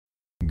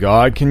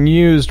God can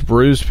use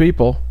bruised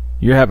people.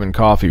 You're having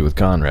coffee with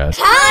Conrad.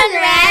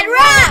 Conrad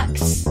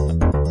rocks!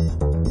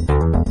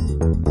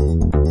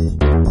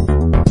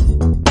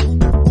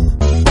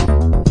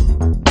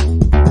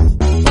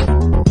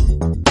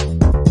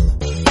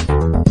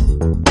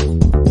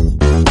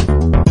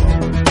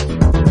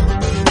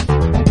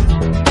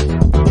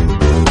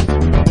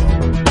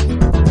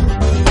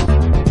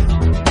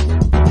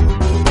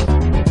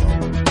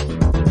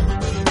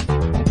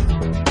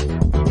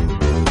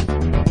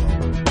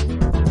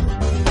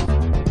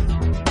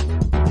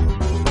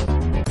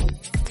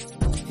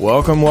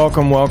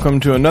 Welcome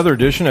to another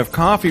edition of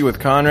Coffee with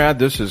Conrad.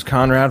 This is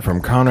Conrad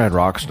from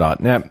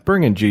ConradRocks.net,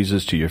 bringing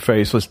Jesus to your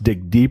face. Let's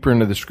dig deeper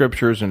into the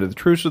scriptures, into the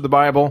truths of the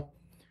Bible,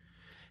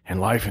 and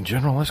life in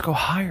general. Let's go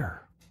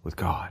higher with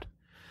God.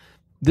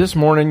 This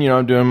morning,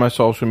 I'm doing my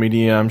social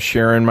media. I'm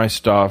sharing my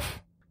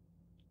stuff.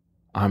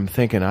 I'm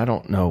thinking, I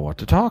don't know what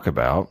to talk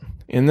about.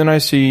 And then I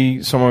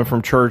see someone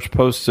from church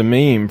posts a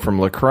meme from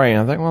Lecrae, and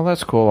I think, well,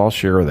 that's cool. I'll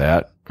share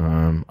that. I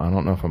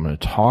don't know if I'm going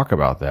to talk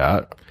about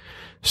that.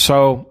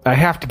 So I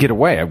have to get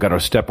away. I've got to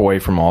step away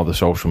from all the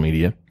social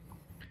media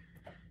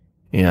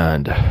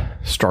and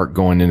start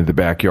going into the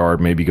backyard,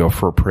 maybe go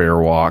for a prayer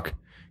walk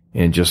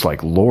and just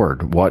like,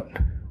 Lord, what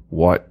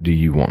do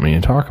you want me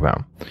to talk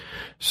about?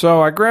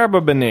 So I grab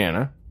a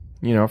banana,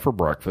 for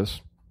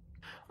breakfast.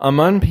 I'm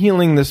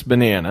unpeeling this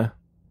banana,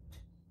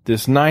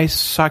 this nice,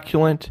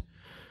 succulent,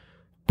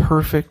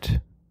 perfect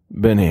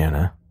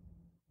banana.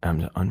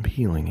 I'm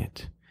unpeeling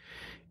it.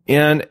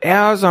 And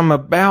as I'm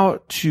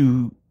about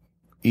to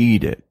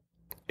eat it,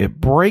 it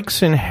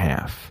breaks in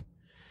half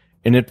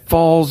and it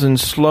falls in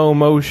slow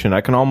motion. I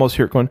can almost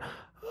hear it going,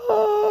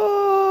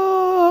 oh,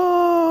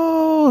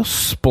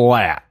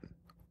 splat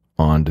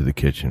onto the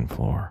kitchen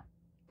floor.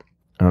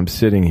 I'm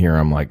sitting here,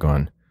 I'm like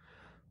going,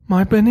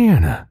 my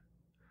banana.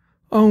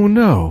 Oh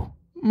no,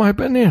 my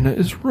banana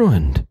is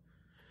ruined.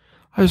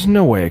 There's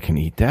no way I can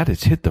eat that.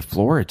 It's hit the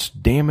floor. It's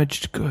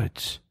damaged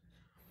goods.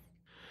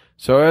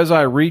 So as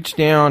I reach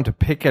down to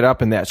pick it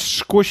up and that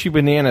squishy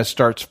banana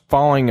starts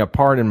falling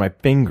apart in my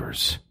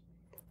fingers,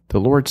 the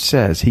Lord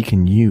says he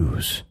can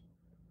use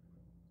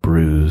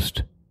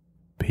bruised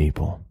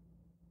people.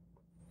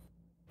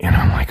 And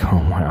I'm like,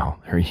 oh, wow,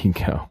 there you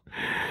go.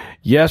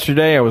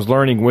 Yesterday I was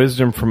learning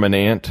wisdom from an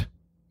ant.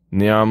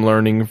 Now I'm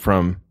learning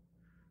from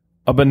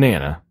a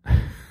banana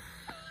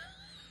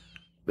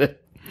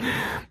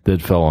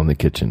that fell on the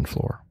kitchen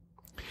floor.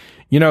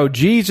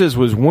 Jesus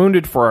was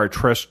wounded for our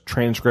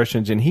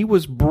transgressions, and he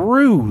was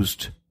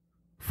bruised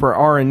for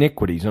our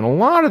iniquities. And a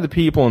lot of the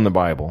people in the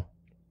Bible,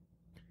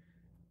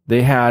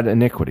 they had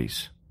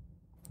iniquities.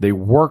 They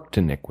worked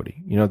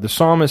iniquity. The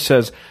psalmist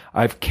says,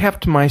 I've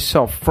kept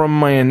myself from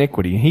my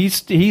iniquity.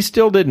 He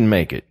still didn't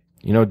make it.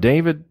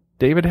 David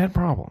had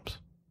problems.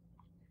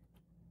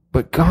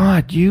 But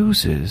God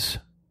uses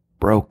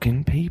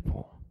broken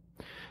people.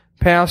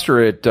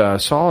 Pastor at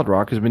Solid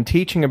Rock has been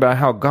teaching about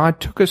how God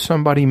took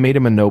somebody, made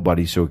him a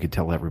nobody so he could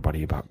tell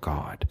everybody about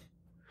God.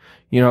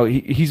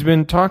 He's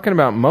been talking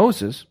about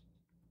Moses.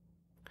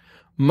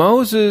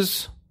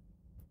 Moses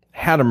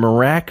had a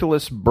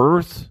miraculous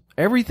birth.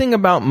 Everything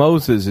about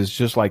Moses is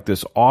just like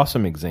this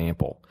awesome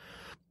example.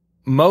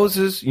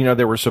 Moses,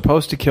 they were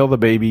supposed to kill the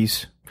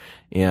babies,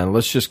 and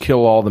let's just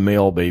kill all the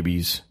male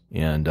babies.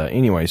 And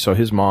anyway, so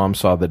his mom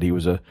saw that he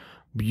was a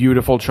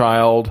beautiful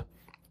child,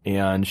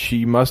 and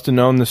she must have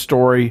known the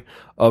story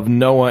of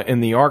Noah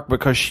and the ark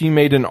because she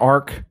made an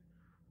ark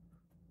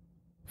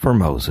for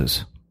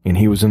Moses, and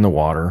he was in the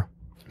water.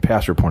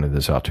 Pastor pointed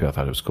this out too. I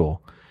thought it was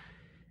cool.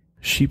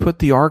 She put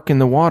the ark in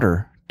the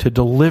water to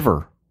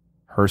deliver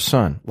her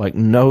son, like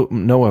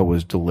Noah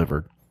was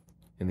delivered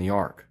in the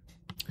ark.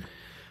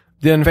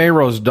 Then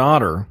Pharaoh's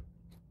daughter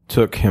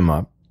took him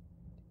up,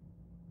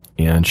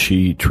 and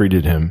she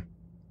treated him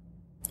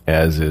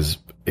as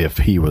if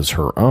he was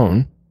her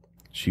own.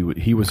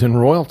 He was in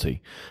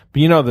royalty.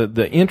 But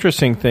the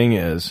interesting thing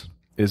is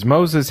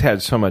Moses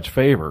had so much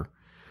favor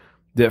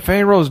that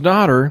Pharaoh's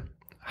daughter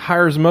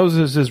hires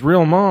Moses'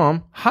 real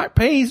mom,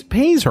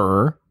 pays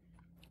her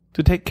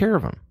to take care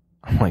of him.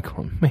 I'm like,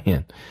 oh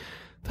man,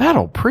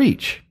 that'll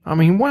preach. I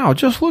mean, wow,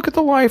 just look at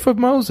the life of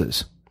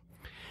Moses.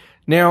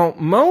 Now,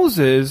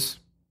 Moses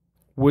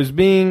was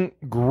being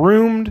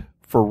groomed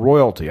for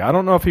royalty. I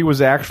don't know if he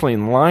was actually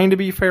in line to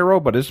be Pharaoh,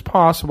 but it's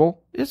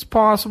possible. It's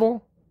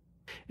possible.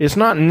 It's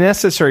not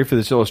necessary for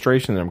this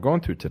illustration that I'm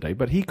going through today,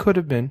 but he could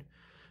have been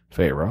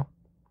Pharaoh.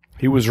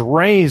 He was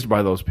raised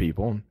by those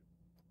people.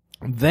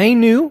 They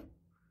knew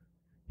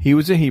he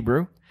was a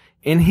Hebrew,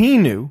 and he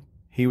knew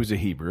he was a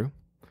Hebrew.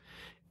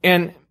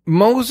 And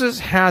Moses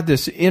had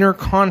this inner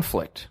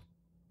conflict.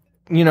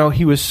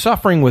 He was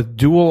suffering with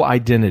dual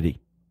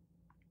identity.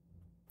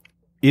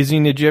 Is he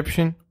an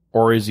Egyptian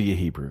or is he a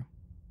Hebrew?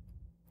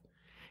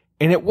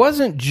 And it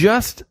wasn't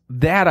just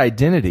that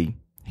identity.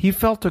 He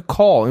felt a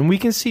call, and we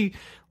can see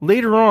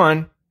later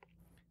on,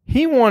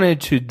 he wanted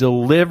to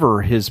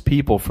deliver his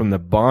people from the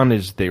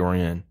bondage they were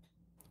in.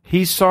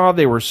 He saw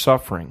they were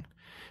suffering.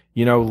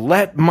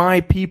 Let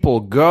my people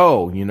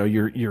go.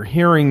 You're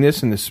hearing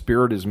this in the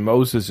spirit as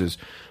Moses is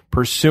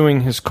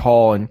pursuing his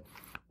call. And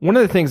one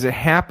of the things that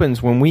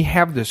happens when we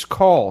have this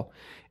call,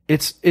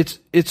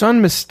 it's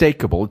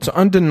unmistakable. It's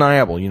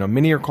undeniable.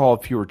 Many are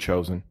called, few are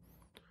chosen.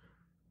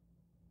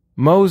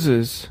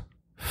 Moses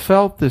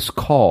felt this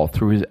call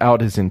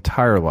throughout his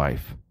entire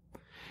life.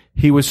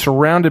 He was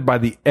surrounded by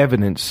the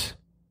evidence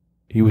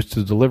he was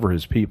to deliver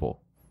his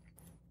people.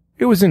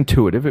 It was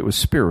intuitive. It was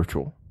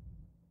spiritual.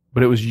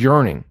 But it was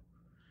yearning.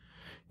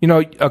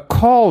 A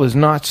call is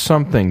not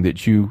something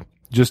that you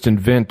just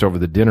invent over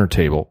the dinner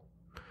table.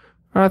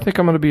 I think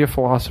I'm going to be a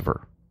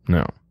philosopher.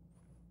 No.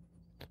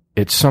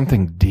 It's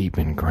something deep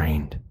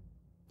ingrained.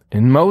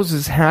 And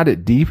Moses had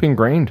it deep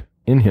ingrained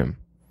in him.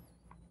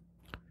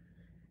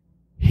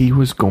 He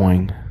was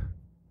going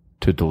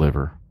to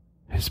deliver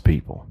his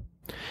people.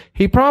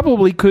 He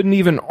probably couldn't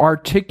even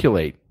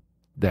articulate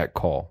that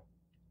call.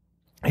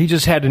 He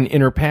just had an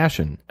inner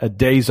passion, a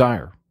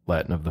desire,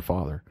 Latin of the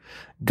Father.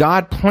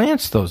 God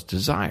plants those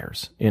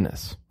desires in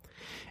us.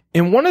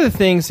 And one of the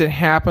things that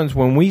happens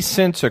when we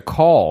sense a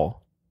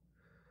call,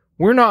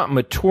 we're not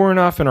mature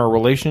enough in our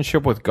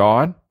relationship with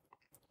God,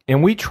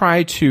 and we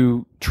try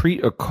to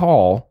treat a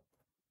call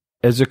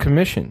as a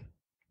commission.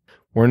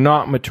 We're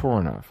not mature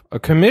enough. A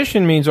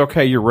commission means,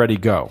 okay, you're ready,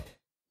 go.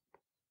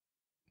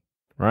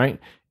 Right?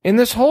 And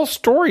this whole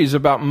story is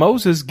about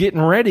Moses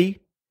getting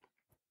ready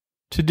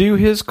to do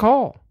his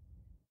call,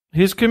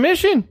 his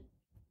commission.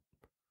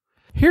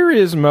 Here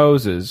is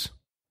Moses.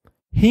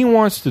 He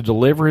wants to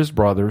deliver his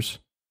brothers.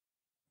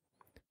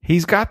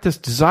 He's got this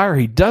desire.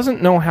 He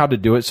doesn't know how to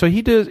do it, so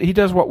he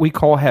does what we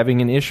call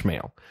having an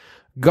Ishmael.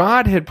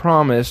 God had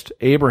promised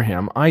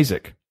Abraham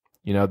Isaac.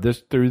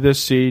 Through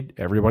this seed,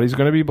 everybody's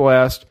going to be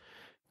blessed.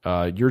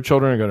 Your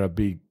children are going to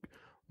be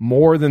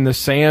more than the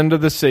sand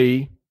of the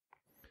sea.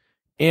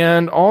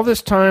 And all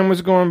this time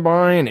was going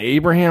by, and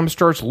Abraham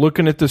starts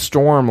looking at the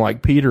storm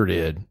like Peter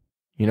did.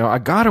 I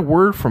got a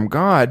word from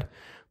God,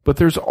 but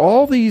there's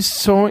all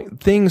these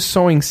things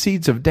sowing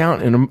seeds of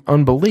doubt and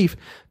unbelief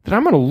that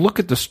I'm going to look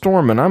at the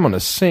storm and I'm going to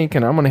sink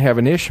and I'm going to have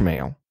an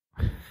Ishmael.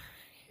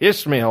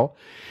 Ishmael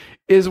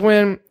is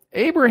when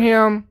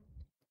Abraham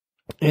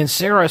and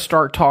Sarah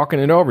start talking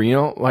it over.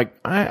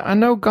 I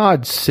know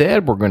God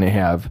said we're going to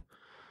have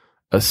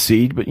a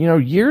seed, but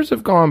years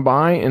have gone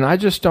by and I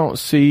just don't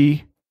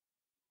see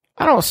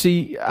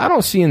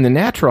in the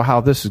natural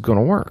how this is going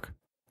to work.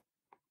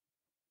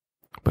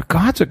 But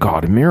God's a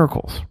God of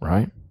miracles,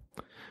 right?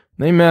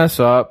 They mess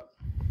up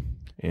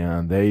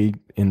and they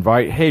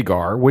invite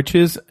Hagar, which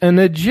is an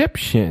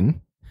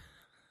Egyptian.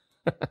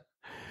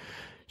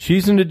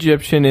 She's an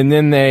Egyptian, and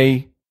then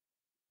they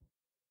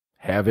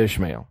have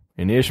Ishmael.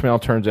 And Ishmael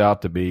turns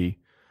out to be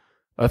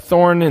a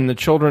thorn in the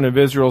children of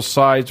Israel's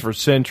sides for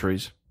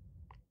centuries.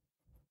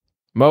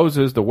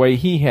 Moses, the way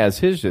he has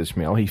his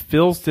Ishmael, he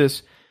feels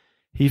this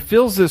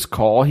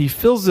call, he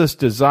feels this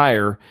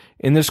desire,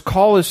 and this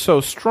call is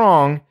so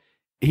strong,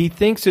 he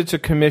thinks it's a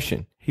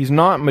commission. He's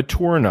not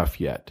mature enough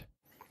yet.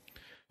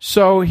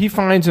 So he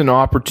finds an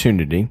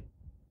opportunity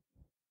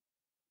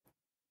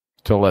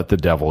to let the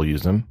devil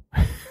use him.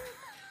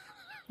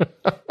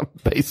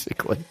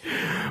 Basically.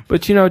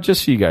 But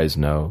just so you guys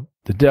know,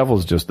 the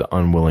devil's just the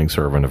unwilling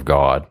servant of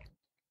God.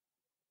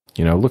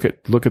 Look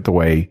at the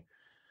way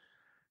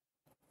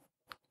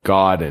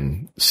God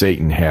and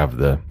Satan have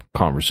the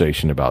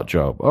conversation about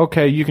Job.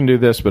 Okay, you can do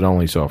this, but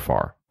only so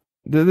far.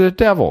 The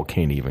devil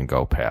can't even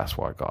go past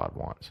what God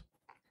wants.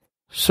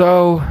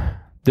 So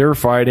they're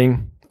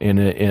fighting, and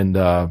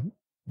the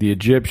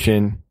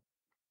Egyptian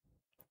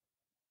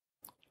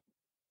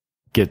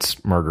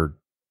gets murdered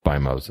by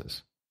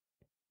Moses.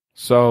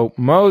 So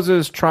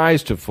Moses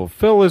tries to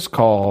fulfill his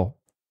call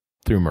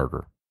through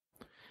murder.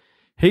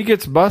 He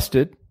gets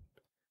busted,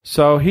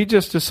 so he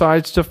just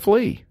decides to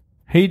flee.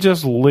 He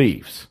just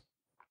leaves.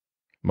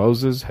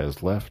 Moses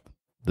has left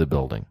the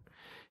building.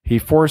 He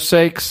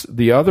forsakes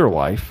the other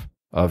life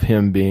of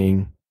him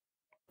being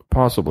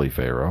possibly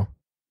Pharaoh,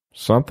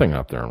 something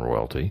up there in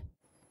royalty.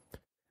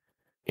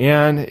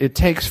 And it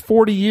takes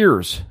 40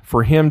 years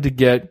for him to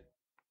get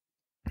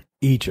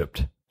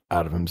Egypt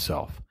out of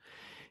himself.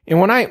 And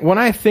when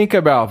I think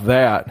about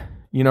that,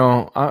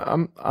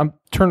 I'm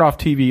turned off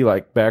TV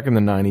like back in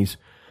the 90s.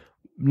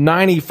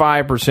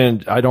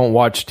 95% I don't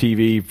watch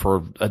TV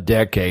for a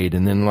decade,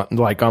 and then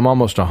like I'm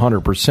almost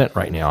 100%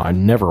 right now. I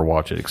never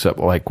watch it except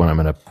like when I'm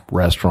in a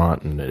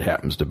restaurant and it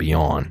happens to be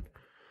on.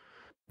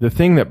 The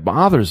thing that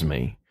bothers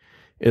me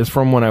is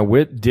from when I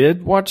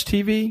did watch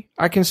TV,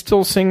 I can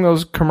still sing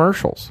those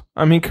commercials.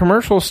 I mean,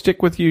 commercials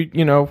stick with you,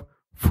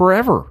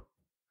 forever.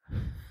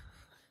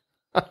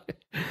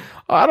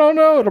 I don't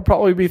know. It'll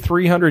probably be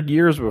 300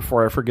 years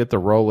before I forget the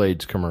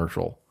Rolaids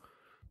commercial.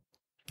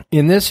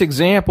 In this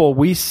example,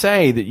 we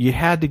say that you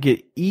had to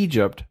get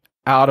Egypt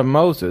out of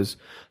Moses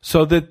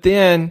so that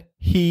then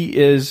he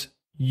is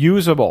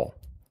usable.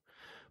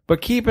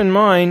 But keep in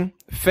mind,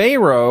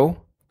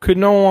 Pharaoh could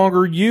no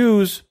longer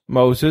use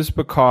Moses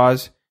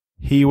because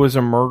he was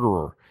a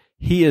murderer.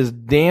 He is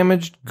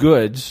damaged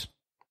goods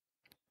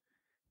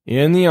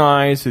in the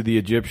eyes of the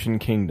Egyptian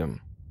kingdom.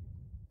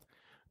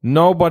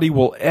 Nobody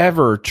will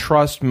ever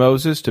trust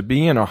Moses to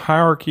be in a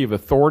hierarchy of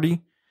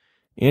authority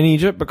in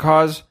Egypt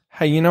because,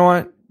 hey, you know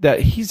what? That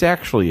he's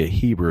actually a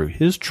Hebrew.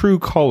 His true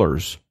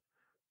colors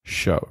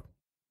show.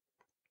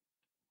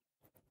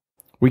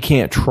 We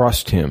can't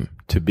trust him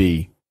to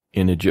be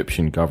in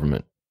Egyptian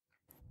government.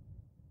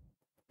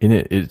 And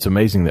it's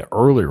amazing that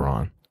earlier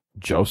on,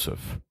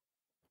 Joseph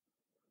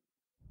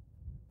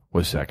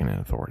was second in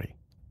authority.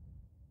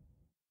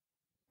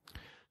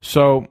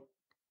 So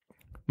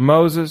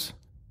Moses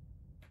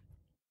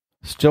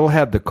still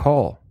had the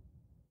call.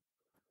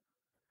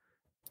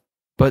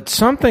 But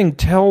something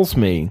tells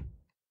me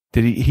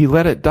that he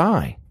let it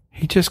die.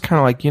 He just kind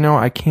of like,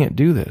 I can't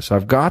do this.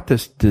 I've got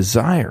this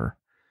desire,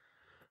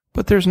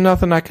 but there's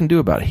nothing I can do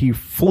about it. He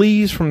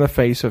flees from the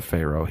face of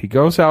Pharaoh. He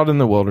goes out in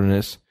the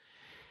wilderness,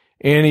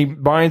 and he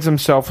binds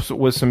himself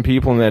with some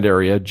people in that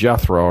area.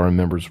 Jethro,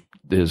 remembers,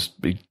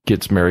 he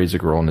gets married as a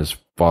girl, and his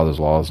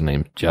father-in-law is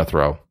named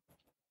Jethro.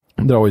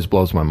 That always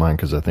blows my mind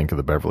because I think of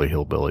the Beverly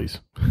Hillbillies.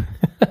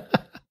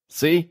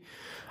 See?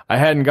 I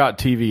hadn't got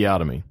TV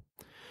out of me.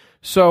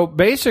 So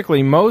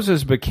basically,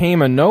 Moses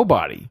became a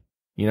nobody.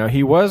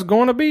 He was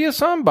going to be a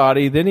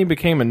somebody, then he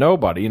became a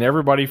nobody, and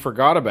everybody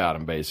forgot about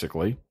him,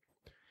 basically.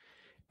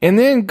 And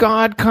then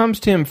God comes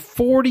to him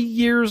 40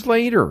 years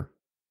later.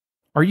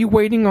 Are you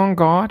waiting on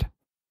God?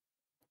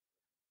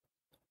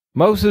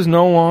 Moses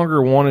no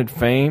longer wanted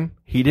fame.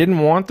 He didn't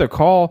want the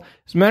call.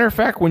 As a matter of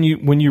fact, when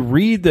you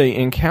read the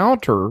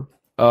encounter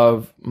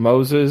of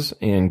Moses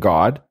and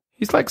God,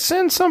 he's like,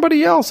 send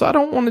somebody else. I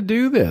don't want to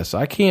do this.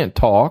 I can't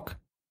talk.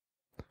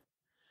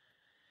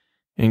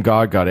 And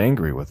God got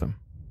angry with him.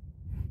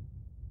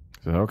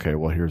 He said, okay,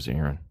 well, here's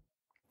Aaron.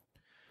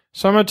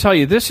 So I'm going to tell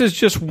you, this is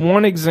just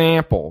one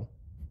example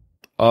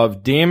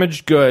of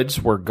damaged goods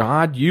where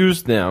God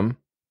used them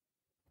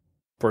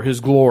for his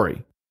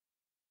glory,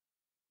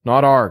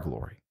 not our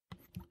glory.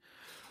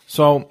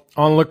 So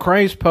on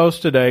Lecrae's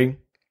post today,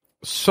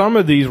 some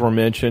of these were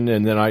mentioned,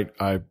 and then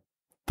I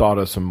thought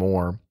of some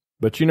more.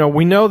 But,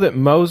 we know that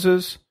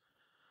Moses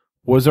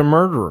was a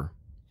murderer,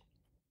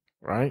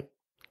 right?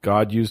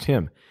 God used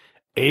him.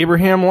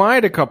 Abraham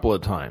lied a couple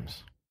of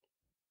times,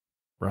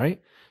 right?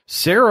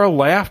 Sarah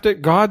laughed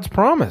at God's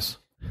promise.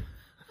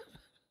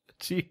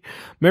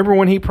 Remember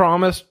when he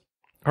promised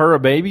her a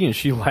baby and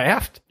she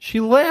laughed? She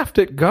laughed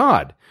at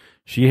God.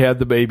 She had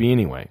the baby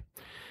anyway.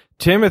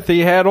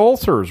 Timothy had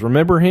ulcers.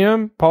 Remember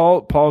him?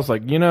 Paul's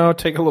like,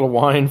 take a little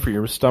wine for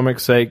your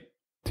stomach's sake,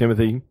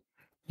 Timothy.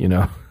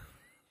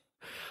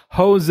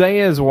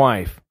 Hosea's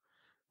wife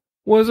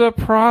was a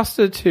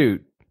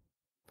prostitute.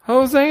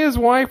 Hosea's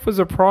wife was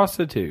a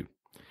prostitute.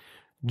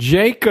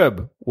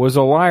 Jacob was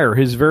a liar.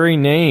 His very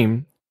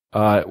name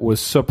was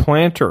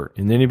supplanter,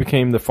 and then he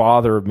became the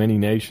father of many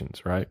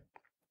nations, right?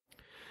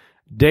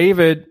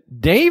 David,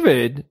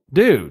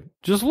 dude,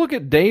 just look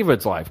at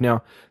David's life.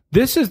 Now,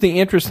 this is the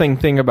interesting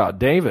thing about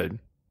David.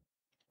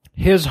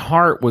 His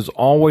heart was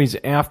always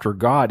after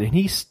God, and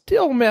he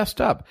still messed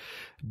up.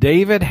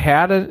 David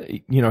had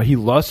he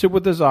lusted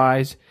with his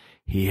eyes.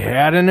 He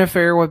had an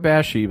affair with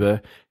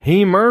Bathsheba.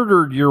 He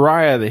murdered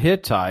Uriah the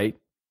Hittite,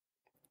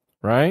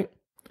 right?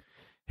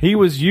 He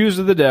was used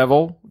of the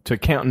devil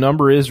to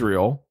number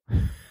Israel.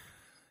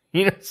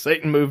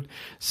 Satan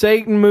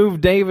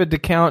moved David to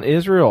count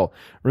Israel.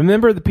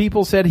 Remember, the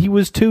people said he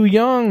was too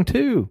young,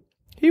 too.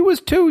 He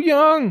was too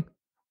young.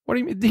 What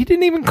do you mean? He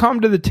didn't even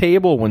come to the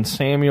table when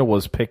Samuel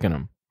was picking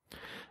him.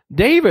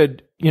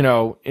 David, in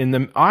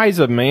the eyes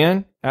of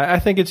man, I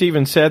think it's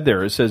even said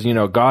there, it says,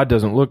 God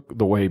doesn't look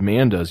the way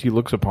man does. He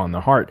looks upon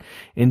the heart.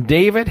 And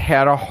David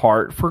had a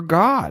heart for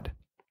God.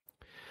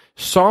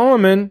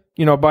 Solomon,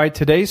 by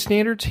today's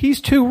standards, he's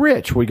too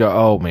rich. We go,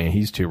 oh man,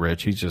 he's too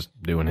rich. He's just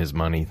doing his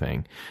money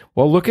thing.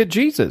 Well, look at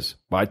Jesus.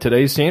 By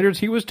today's standards,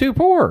 he was too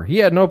poor. He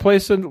had no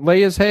place to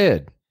lay his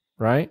head,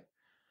 right?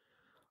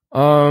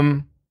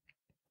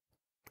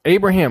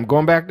 Abraham,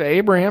 going back to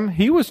Abraham,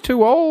 he was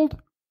too old.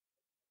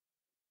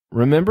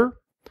 Remember?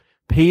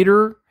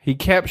 Peter, he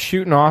kept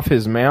shooting off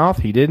his mouth.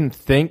 He didn't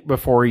think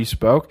before he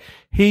spoke.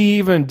 He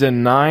even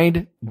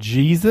denied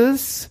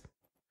Jesus.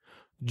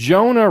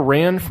 Jonah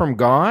ran from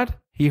God.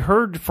 He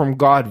heard from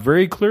God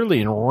very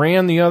clearly and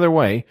ran the other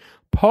way.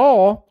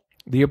 Paul,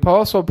 the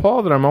Apostle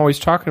Paul that I'm always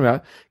talking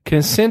about,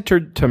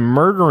 consented to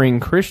murdering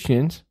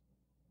Christians.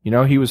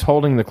 He was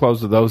holding the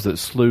clothes of those that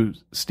slew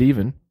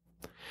Stephen.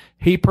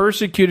 He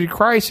persecuted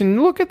Christ.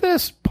 And look at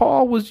this.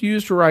 Paul was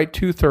used to write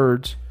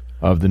 2/3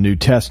 of the New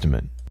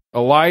Testament.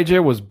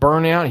 Elijah was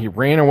burnt out. He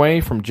ran away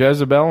from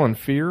Jezebel in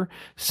fear.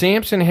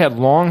 Samson had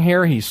long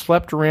hair. He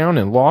slept around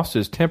and lost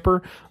his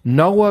temper.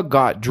 Noah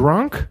got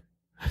drunk.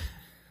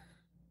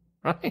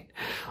 Right?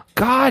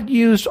 God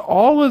used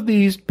all of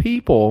these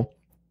people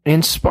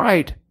in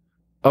spite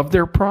of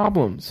their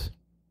problems.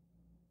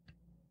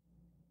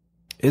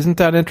 Isn't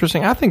that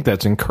interesting? I think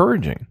that's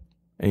encouraging.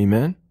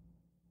 Amen.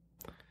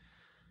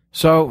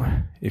 So,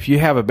 if you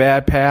have a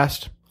bad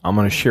past, I'm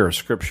going to share a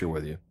scripture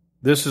with you.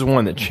 This is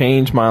one that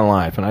changed my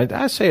life, and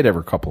I say it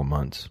every couple of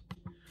months.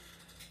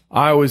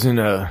 I was in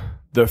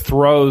the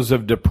throes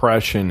of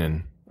depression,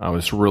 and I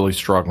was really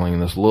struggling.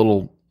 This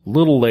little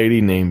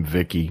lady named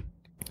Vicky,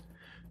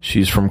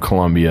 she's from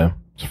Colombia.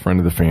 She's a friend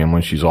of the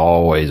family. She's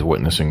always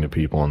witnessing to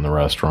people in the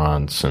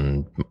restaurants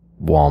and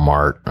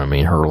Walmart. I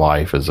mean, her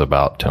life is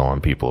about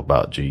telling people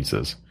about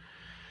Jesus.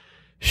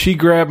 She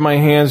grabbed my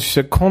hands. She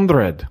said,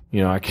 Conrad.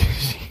 You know,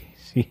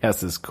 she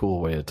has this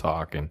cool way of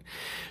talking.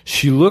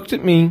 She looked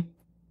at me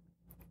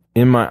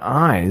in my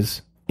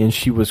eyes, and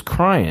she was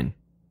crying.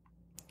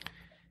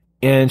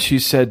 And she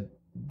said,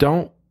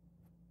 don't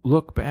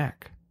look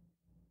back.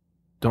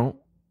 Don't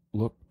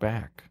look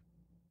back.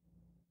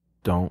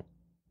 Don't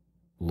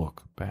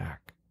look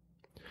back.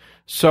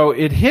 So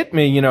it hit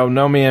me, you know,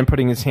 no man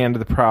putting his hand to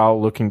the plow,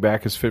 looking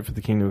back is fit for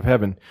the kingdom of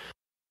heaven.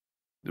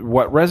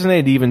 What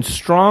resonated even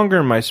stronger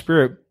in my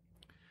spirit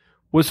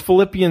was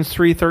Philippians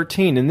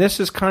 3:13, and this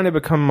has kind of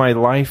become my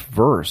life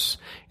verse.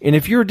 And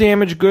if you're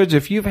damaged goods,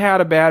 if you've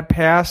had a bad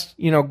past,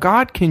 you know,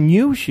 God can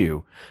use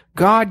you.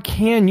 God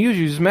can use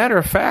you. As a matter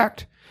of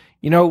fact,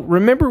 you know,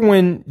 remember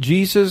when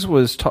Jesus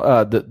was,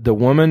 the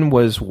woman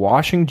was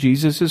washing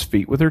Jesus'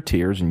 feet with her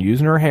tears and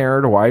using her hair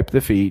to wipe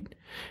the feet.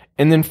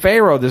 And then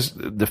Pharaoh,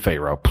 the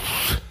Pharaoh,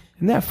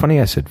 isn't that funny?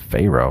 I said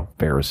Pharaoh,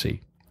 Pharisee.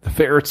 The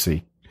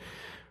Pharisee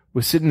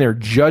was sitting there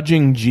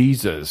judging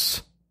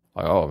Jesus.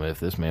 Like, oh,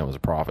 if this man was a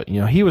prophet.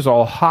 You know, he was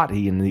all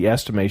haughty in the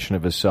estimation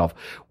of himself,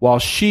 while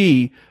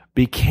she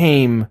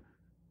became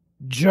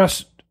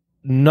just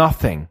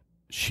nothing.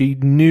 She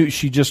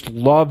just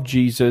loved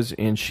Jesus,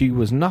 and she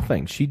was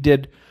nothing. She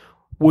did.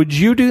 Would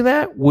you do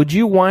that? Would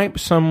you wipe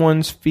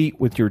someone's feet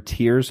with your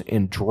tears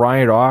and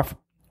dry it off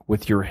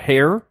with your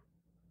hair?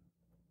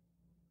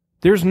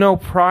 There's no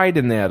pride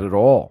in that at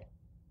all.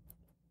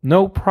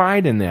 No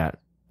pride in that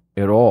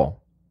at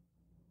all.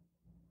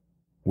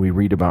 We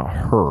read about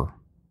her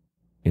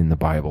in the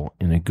Bible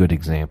in a good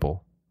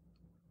example.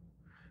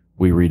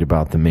 We read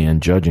about the man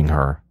judging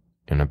her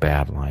in a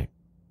bad light.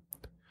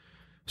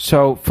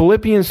 So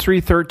Philippians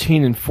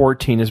 3:13 and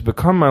 14 has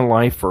become my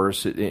life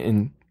verse,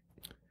 and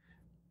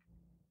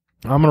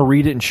I'm going to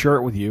read it and share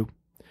it with you.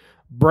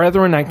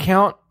 Brethren, I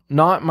count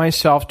not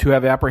myself to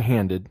have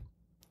apprehended,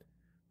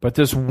 but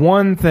this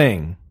one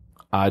thing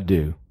I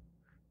do,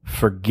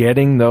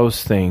 forgetting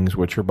those things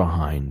which are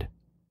behind,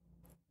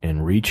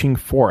 and reaching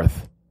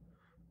forth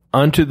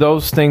unto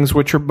those things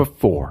which are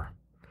before,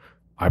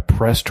 I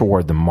press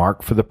toward the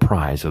mark for the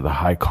prize of the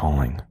high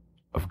calling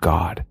of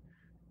God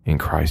in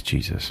Christ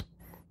Jesus.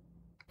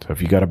 So if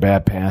you got a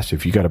bad past,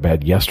 if you got a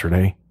bad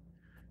yesterday,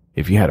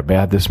 if you had a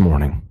bad this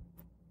morning,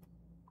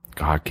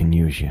 God can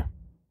use you.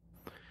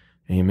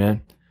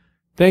 Amen.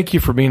 Thank you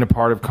for being a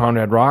part of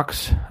Conrad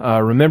Rocks.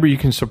 Remember, you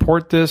can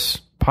support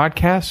this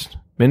podcast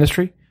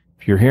ministry.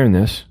 If you're hearing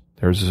this,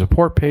 there's a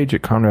support page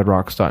at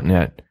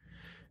conradrocks.net.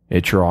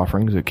 It's your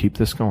offerings that keep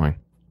this going.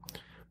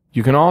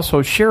 You can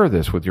also share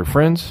this with your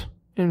friends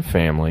and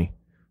family.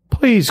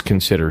 Please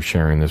consider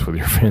sharing this with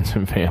your friends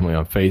and family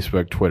on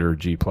Facebook, Twitter,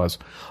 G+.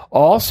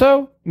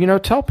 Also, you know,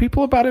 tell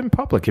people about it in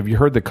public. Have you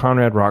heard the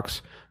Conrad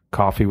Rocks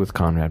Coffee with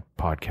Conrad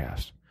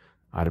podcast?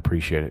 I'd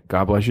appreciate it.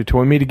 God bless you. Till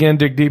we meet again,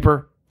 dig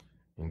deeper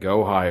and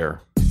go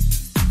higher.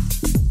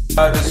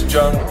 Hi, this is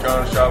John from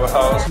John's Java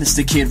House. This is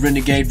the Kid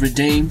Renegade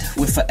Redeemed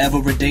with Forever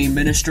Redeemed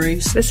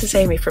Ministries. This is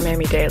Amy from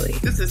Amy Daily.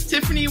 This is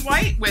Tiffany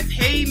White with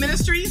Hey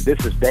Ministries.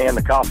 This is Dan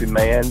the Coffee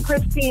Man.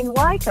 Christine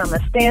White, I'm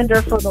a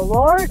stander for the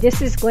Lord.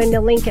 This is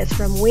Glenda Linkus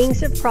from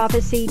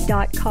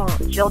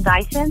wingsofprophecy.com. Jill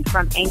Dyson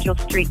from Angel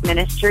Street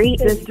Ministry.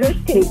 Sisters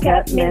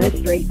Teacup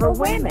Ministry for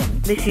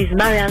Women. This is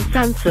Marianne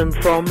Sansom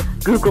from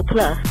Google+.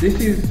 This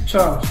is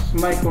Charles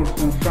Michael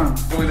from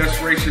France.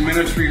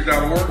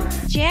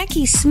 HolyRestorationMinistries.org.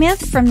 Jackie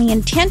Smith from the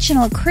Intentional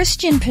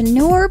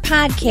Christianpreneur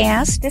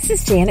podcast. This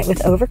is Janet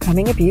with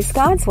Overcoming Abuse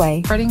God's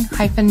Way.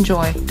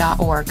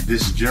 Spreading-joy.org.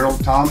 This is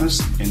Gerald Thomas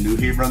in New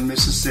Hebron,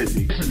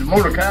 Mississippi. This is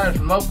Mordecai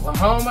from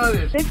Oklahoma.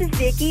 This is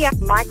Vicki at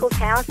Michael's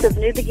House of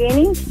New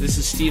Beginnings. This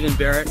is Stephen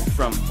Barrett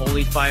from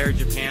Holy Fire,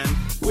 Japan.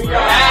 We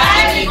are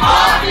having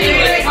coffee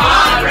with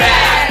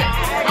Conrad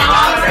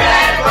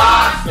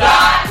at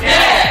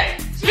ConradRocks.net.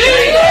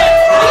 Jesus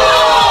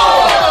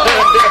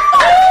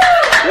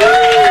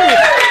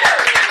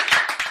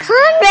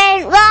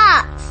Conrad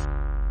Rocks!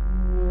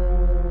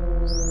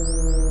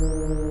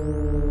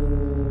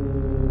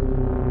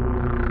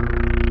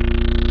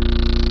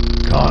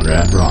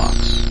 Conrad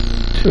Rocks.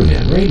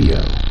 TuneIn Radio.